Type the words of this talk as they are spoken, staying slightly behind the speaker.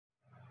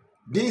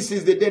This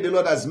is the day the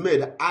Lord has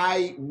made.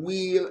 I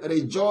will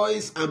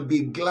rejoice and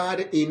be glad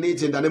in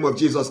it in the name of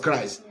Jesus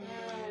Christ.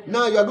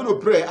 Now you are going to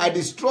pray. I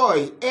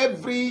destroy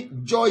every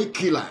joy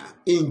killer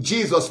in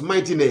Jesus'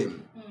 mighty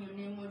name.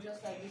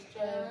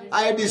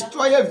 I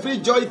destroy every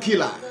joy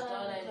killer.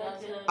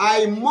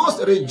 I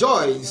must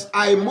rejoice.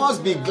 I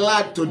must be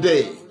glad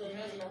today.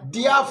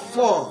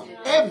 Therefore,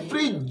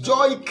 every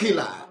joy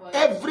killer,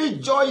 every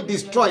joy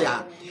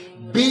destroyer,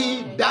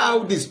 be thou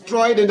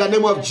destroyed in the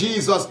name of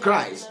Jesus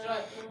Christ.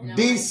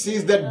 This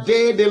is the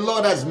day the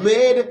Lord has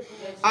made.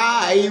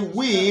 I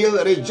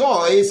will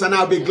rejoice and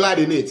I'll be glad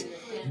in it.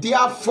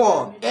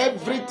 Therefore,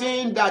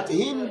 everything that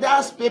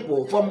hinders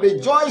people from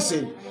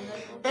rejoicing,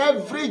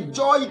 every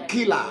joy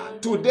killer,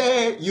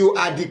 today you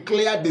are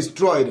declared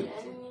destroyed.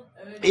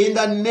 In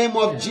the name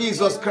of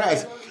Jesus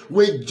Christ,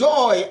 with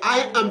joy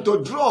I am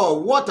to draw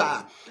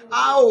water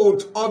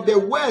out of the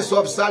wells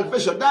of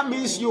salvation. That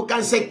means you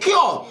can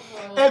secure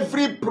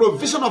every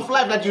provision of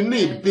life that you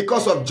need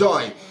because of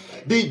joy.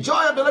 The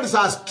joy of the Lord is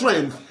our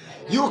strength.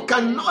 You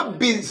cannot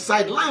be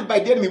sidelined by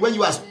the enemy when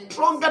you are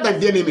stronger than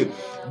the enemy.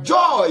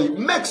 Joy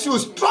makes you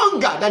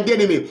stronger than the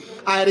enemy.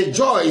 I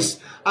rejoice,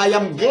 I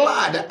am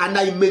glad, and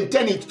I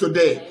maintain it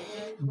today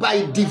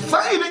by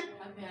divine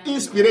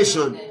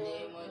inspiration.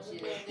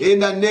 In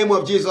the name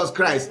of Jesus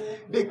Christ.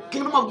 The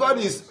kingdom of God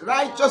is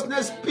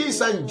righteousness,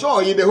 peace, and joy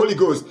in the Holy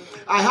Ghost.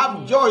 I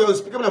have joy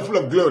unspeakable and full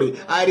of glory.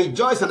 I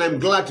rejoice and I'm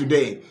glad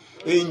today.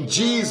 In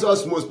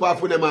Jesus' most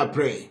powerful name I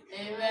pray.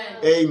 Amen.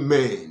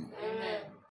 Amen.